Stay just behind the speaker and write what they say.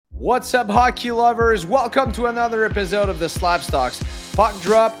What's up, hockey lovers? Welcome to another episode of the Slabstox Puck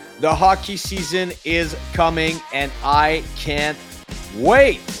Drop. The hockey season is coming, and I can't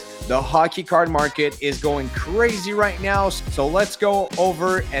wait. The hockey card market is going crazy right now, so let's go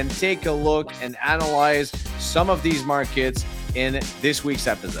over and take a look and analyze some of these markets in this week's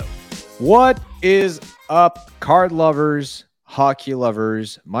episode. What is up, card lovers, hockey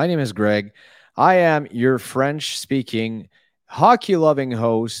lovers? My name is Greg. I am your French-speaking, hockey-loving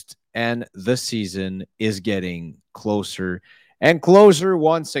host, and the season is getting closer and closer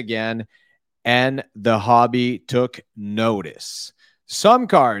once again, and the hobby took notice. Some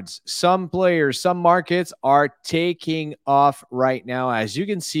cards, some players, some markets are taking off right now, as you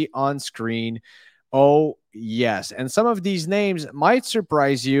can see on screen. Oh, yes. And some of these names might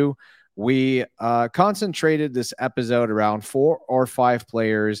surprise you. We concentrated this episode around 4 or 5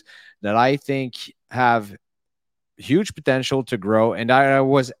 players that I think have huge potential to grow. And I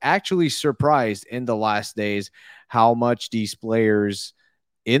was actually surprised in the last days how much these players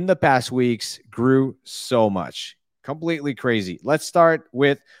in the past weeks grew so much. Completely crazy. Let's start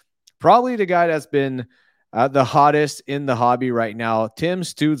with probably the guy that's been the hottest in the hobby right now, Tim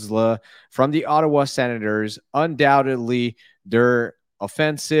Stützle from the Ottawa Senators. Undoubtedly their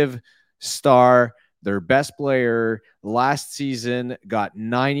offensive star, their best player last season, got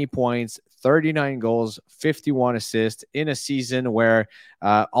 90 points, 39 goals, 51 assists in a season where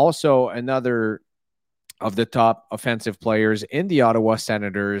also another of the top offensive players in the Ottawa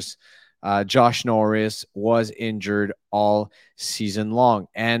Senators, Josh Norris, was injured all season long.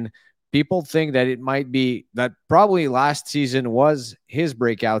 And people think that it might be that probably last season was his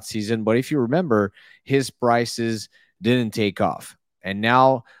breakout season. But if you remember, his prices didn't take off. And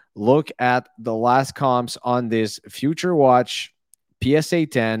now look at the last comps on this Future Watch PSA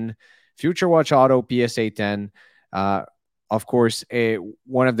 10, Future Watch Auto PSA 10. Of course,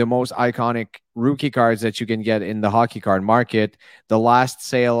 one of the most iconic rookie cards that you can get in the hockey card market. The last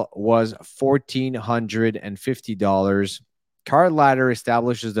sale was $1,450. Card Ladder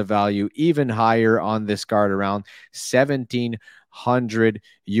establishes the value even higher on this card, around $1,700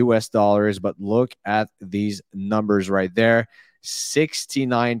 US. But look at these numbers right there.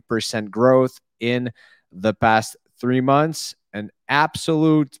 69% growth in the past 3 months. An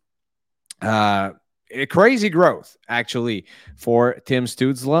absolute crazy growth, actually, for Tim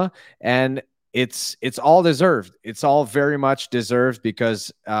Stützle. And it's all deserved. It's all very much deserved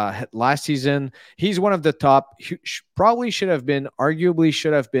because last season, he's one of the top, arguably should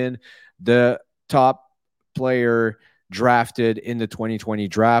have been the top player drafted in the 2020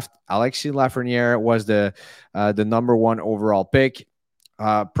 draft. Alexis Lafreniere was the number 1 overall pick.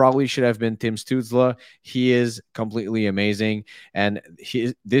 Probably should have been Tim Stützle. He is completely amazing, and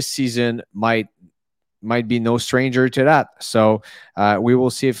this season might be no stranger to that. So we will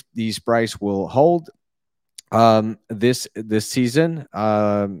see if these price will hold this season.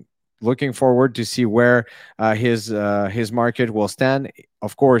 Looking forward to see where his market will stand.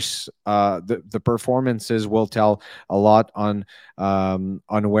 Of course, the performances will tell a lot on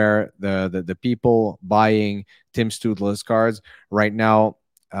where the people buying Tim Stützle's cards right now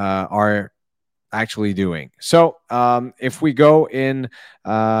are actually doing. So if we go in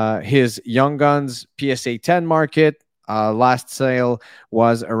his Young Guns PSA 10 market, last sale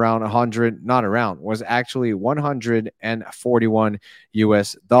was around 100, not around, was actually $141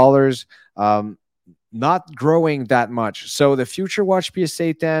 US. Not growing that much. So the Future Watch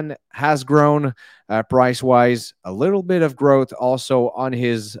PSA 10 has grown price wise, a little bit of growth also on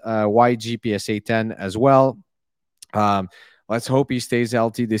his YG PSA 10 as well. Let's hope he stays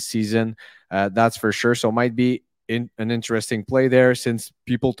healthy this season. That's for sure. So might be an interesting play there, since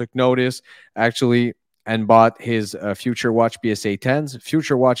people took notice actually and bought his Future Watch PSA 10s.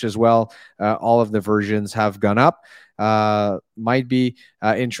 Future Watch as well. All of the versions have gone up. Might be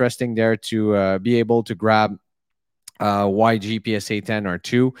interesting there to be able to grab YG PSA 10 or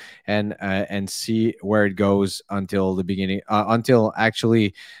 2 and see where it goes until the beginning, until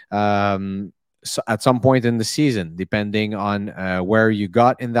actually so at some point in the season, depending on where you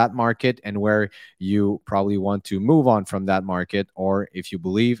got in that market and where you probably want to move on from that market, or if you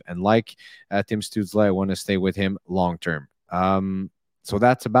believe and like Tim Stützle, I want to stay with him long term. So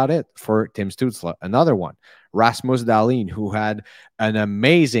that's about it for Tim Stützle. Another one, Rasmus Dahlin, who had an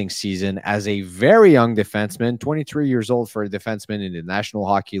amazing season as a very young defenseman. 23 years old for a defenseman in the National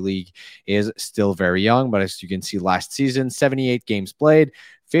Hockey League is still very young, but as you can see, last season, 78 games played,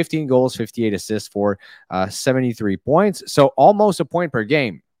 15 goals, 58 assists for 73 points. So almost a point per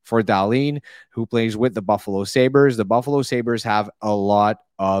game for Dahlin, who plays with the Buffalo Sabres. The Buffalo Sabres have a lot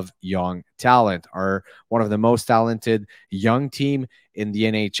of young talent, are one of the most talented young team in the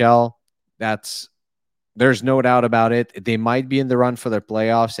NHL. There's no doubt about it. They might be in the run for the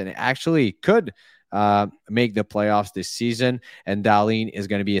playoffs and actually could make the playoffs this season. And Dahlin is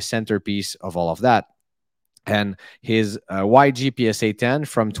going to be a centerpiece of all of that. And his YGPSA 10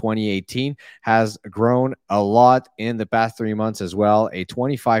 from 2018 has grown a lot in the past 3 months as well. A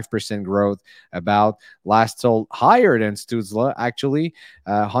 25% growth, about last sold higher than Stutzla, actually,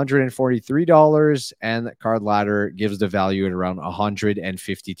 $143. And Card Ladder gives the value at around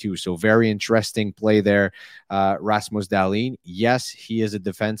 152. So very interesting play there. Rasmus Dahlin, yes, he is a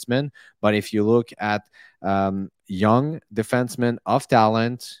defenseman. But if you look at young defensemen of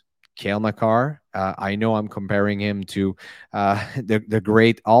talent, Cale Makar. I know I'm comparing him to the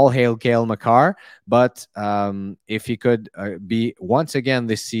great all hail Cale Makar, but if he could be once again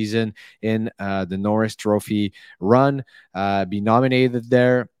this season in the Norris Trophy run, be nominated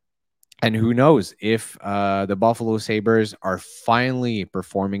there. And who knows if the Buffalo Sabres are finally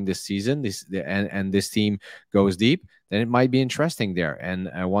performing this season, and this team goes deep, then it might be interesting there.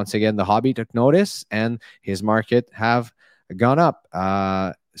 And once again, the hobby took notice, and his market have gone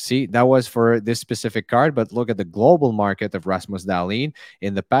up. See, that was for this specific card, but look at the global market of Rasmus Dahlin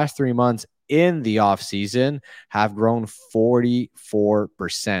in the past 3 months in the off season have grown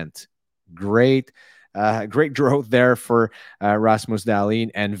 44%. Great growth there for Rasmus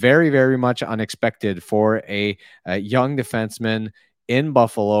Dahlin, and very, very much unexpected for a young defenseman in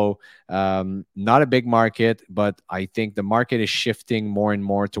Buffalo. Not a big market, but I think the market is shifting more and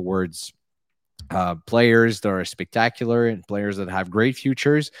more towards players that are spectacular and players that have great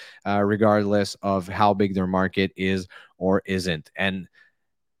futures, regardless of how big their market is or isn't. And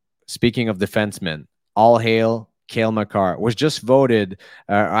speaking of defensemen, all hail Cale Makar was just voted,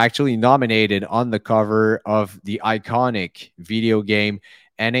 actually nominated on the cover of the iconic video game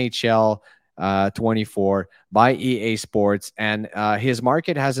NHL 24 by EA Sports, and his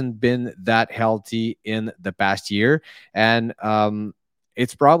market hasn't been that healthy in the past year. And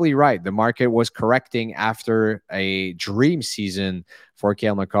it's probably right. The market was correcting after a dream season for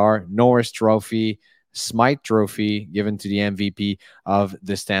Cale Makar. Norris Trophy, Smythe Trophy given to the MVP of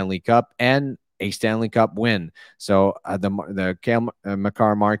the Stanley Cup, and a Stanley Cup win. So the Cale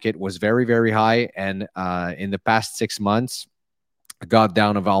Makar market was very, very high. And in the past 6 months, got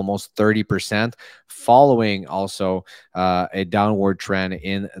down of almost 30%, following also a downward trend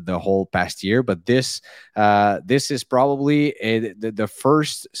in the whole past year. But this is probably the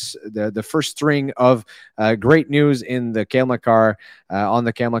first string of great news in the Cale Makar on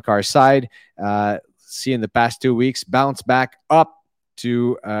the Cale Makar side. See, in the past 2 weeks, bounce back up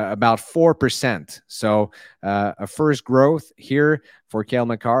to about 4%. So a first growth here for Cale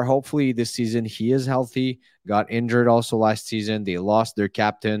Makar. Hopefully this season he is healthy. Got injured also last season. They lost their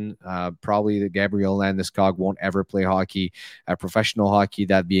captain. Probably the Gabriel Landeskog won't ever play hockey, professional hockey.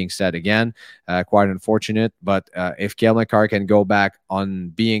 That being said, again, quite unfortunate. But if Cale Makar can go back on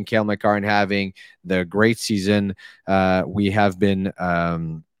being Cale Makar and having the great season we have been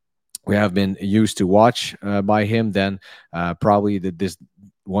used to watch by him, then probably this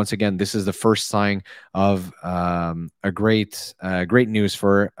once again, this is the first sign of a great news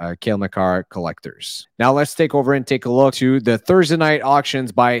for Cale Makar collectors. Now let's take over and take a look to the Thursday night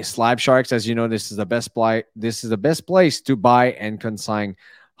auctions by Slab Sharks. As you know, this is the best place to buy and consign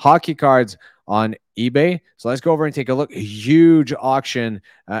hockey cards on eBay. So let's go over and take a look. A huge auction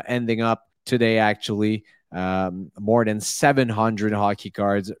ending up today, actually. More than 700 hockey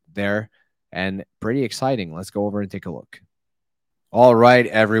cards there, and pretty exciting. Let's go over and take a look. All right,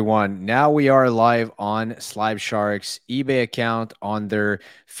 everyone. Now we are live on Slab Sharks eBay account on their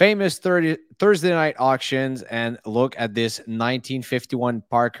famous Thursday night auctions, and look at this 1951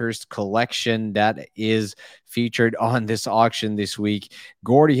 Parkhurst collection that is featured on this auction this week.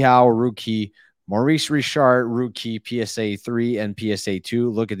 Gordie Howe, rookie. Maurice Richard, rookie, PSA 3 and PSA 2.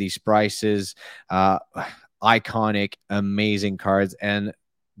 Look at these prices. Iconic, amazing cards, and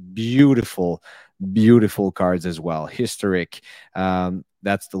beautiful cards as well. Historic.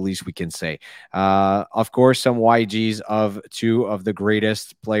 That's the least we can say. Of course, some YGs of two of the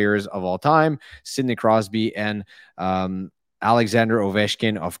greatest players of all time, Sidney Crosby and Alexander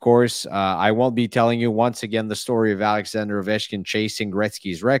Ovechkin. Of course, I won't be telling you once again the story of Alexander Ovechkin chasing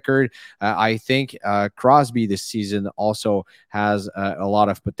Gretzky's record. I think Crosby this season also has a lot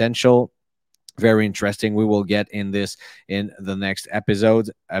of potential. Very interesting. We will get in this in the next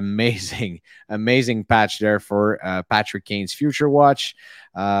episode. Amazing patch there for Patrick Kane's Future Watch.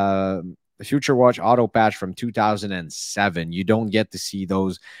 Future Watch auto patch from 2007. You don't get to see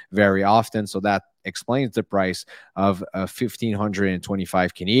those very often, so that explains the price of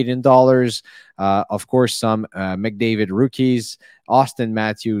 1,525 Canadian dollars. Of course, some McDavid rookies, Austin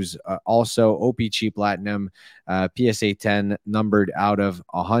Matthews, also OPC Platinum, PSA 10 numbered out of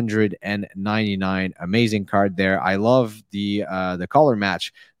 199. Amazing card there. I love the color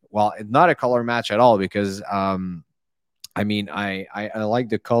match. Well, it's not a color match at all because I mean, I like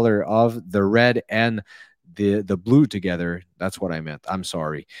the color of the red and the blue together. That's what I meant. I'm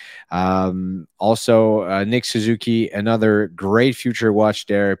sorry. Also, Nick Suzuki, another great future watch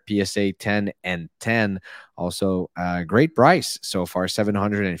there. PSA 10 and 10. Also, great price so far,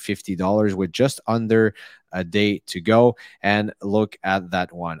 $750 with just under a day to go. And look at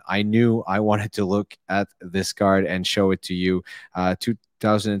that one. I knew I wanted to look at this card and show it to you.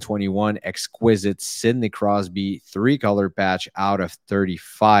 2021 exquisite Sidney Crosby 3-color patch out of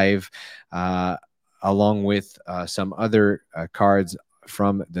 35. Along with some other cards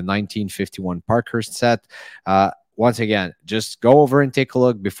from the 1951 Parkhurst set. Once again, just go over and take a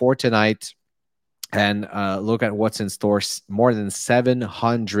look before tonight and look at what's in store. More than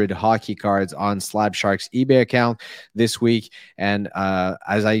 700 hockey cards on Slab Sharks eBay account this week. And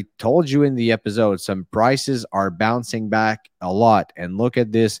as I told you in the episode, some prices are bouncing back a lot. And look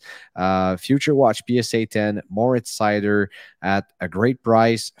at this Future Watch PSA 10 Moritz Seider at a great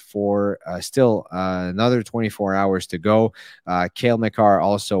price for still another 24 hours to go. Cale Makar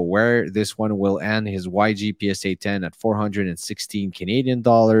also, where this one will end, his YG PSA 10 at 416 Canadian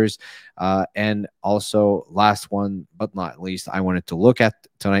dollars. And also, last one but not least, I wanted to look at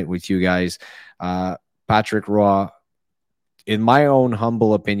tonight with you guys, Patrick Roy, in my own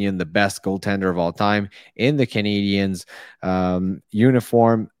humble opinion, the best goaltender of all time in the Canadiens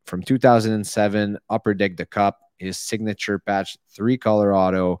uniform from 2007, Upper Deck the Cup, his signature patch, 3-color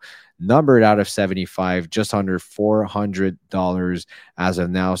auto, numbered out of 75, just under $400 as of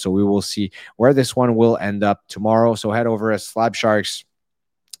now. So we will see where this one will end up tomorrow. So head over to Slab Sharks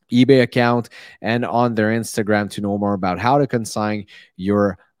eBay account and on their Instagram to know more about how to consign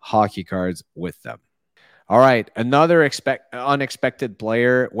your hockey cards with them. All right, another unexpected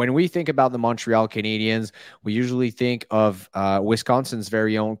player. When we think about the Montreal Canadiens, we usually think of Wisconsin's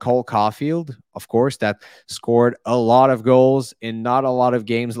very own Cole Caulfield, of course, that scored a lot of goals in not a lot of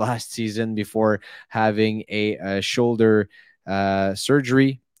games last season before having a shoulder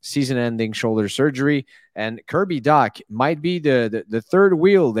surgery, season-ending shoulder surgery. And Kirby Dach might be the third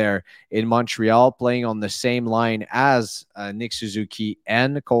wheel there in Montreal, playing on the same line as Nick Suzuki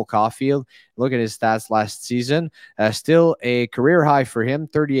and Cole Caulfield. Look at his stats last season. Still a career high for him,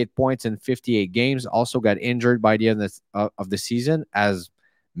 38 points in 58 games. Also got injured by the end of the season, as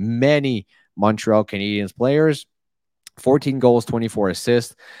many Montreal Canadiens players. 14 goals, 24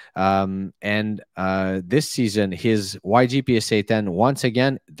 assists. And this season, his YG PSA 10, once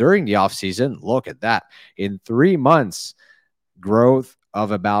again, during the offseason, look at that. In 3 months, growth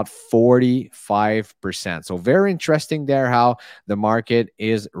of about 45%. So very interesting there how the market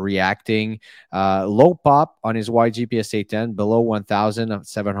is reacting. Low pop on his YG PSA 10, below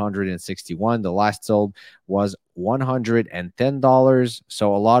 1,761. The last sold was $110.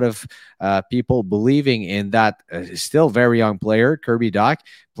 So a lot of people believing in that still very young player, Kirby Dach,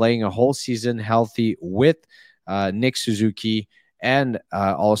 playing a whole season healthy with Nick Suzuki and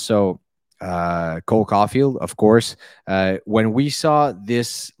also Cole Caulfield, of course. When we saw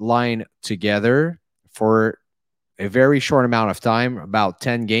this line together for a very short amount of time, about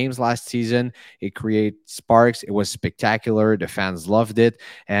 10 games last season, it created sparks. It was spectacular. The fans loved it,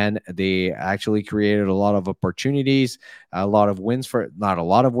 and they actually created a lot of opportunities, a lot of wins for, not a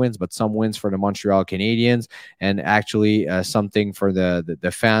lot of wins, but some wins for the Montreal Canadiens, and actually something for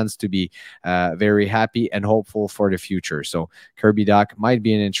the fans to be very happy and hopeful for the future. So Kirby Dach might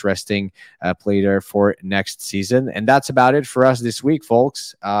be an interesting player for next season. And that's about it for us this week,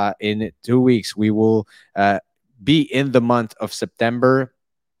 folks. In 2 weeks, we will be in the month of September.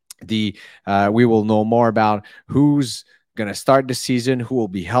 We will know more about who's going to start the season, who will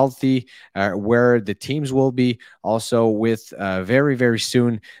be healthy, where the teams will be. Also with very, very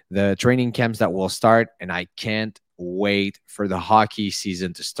soon, the training camps that will start. And I can't wait for the hockey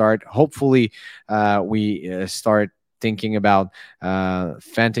season to start. Hopefully we start thinking about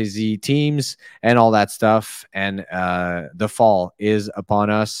fantasy teams and all that stuff. And the fall is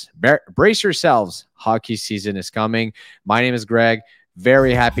upon us. Brace yourselves. Hockey season is coming. My name is Greg.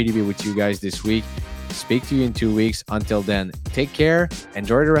 Very happy to be with you guys this week. Speak to you in 2 weeks. Until then, take care.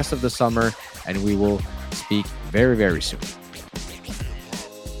 Enjoy the rest of the summer. And we will speak very, very soon.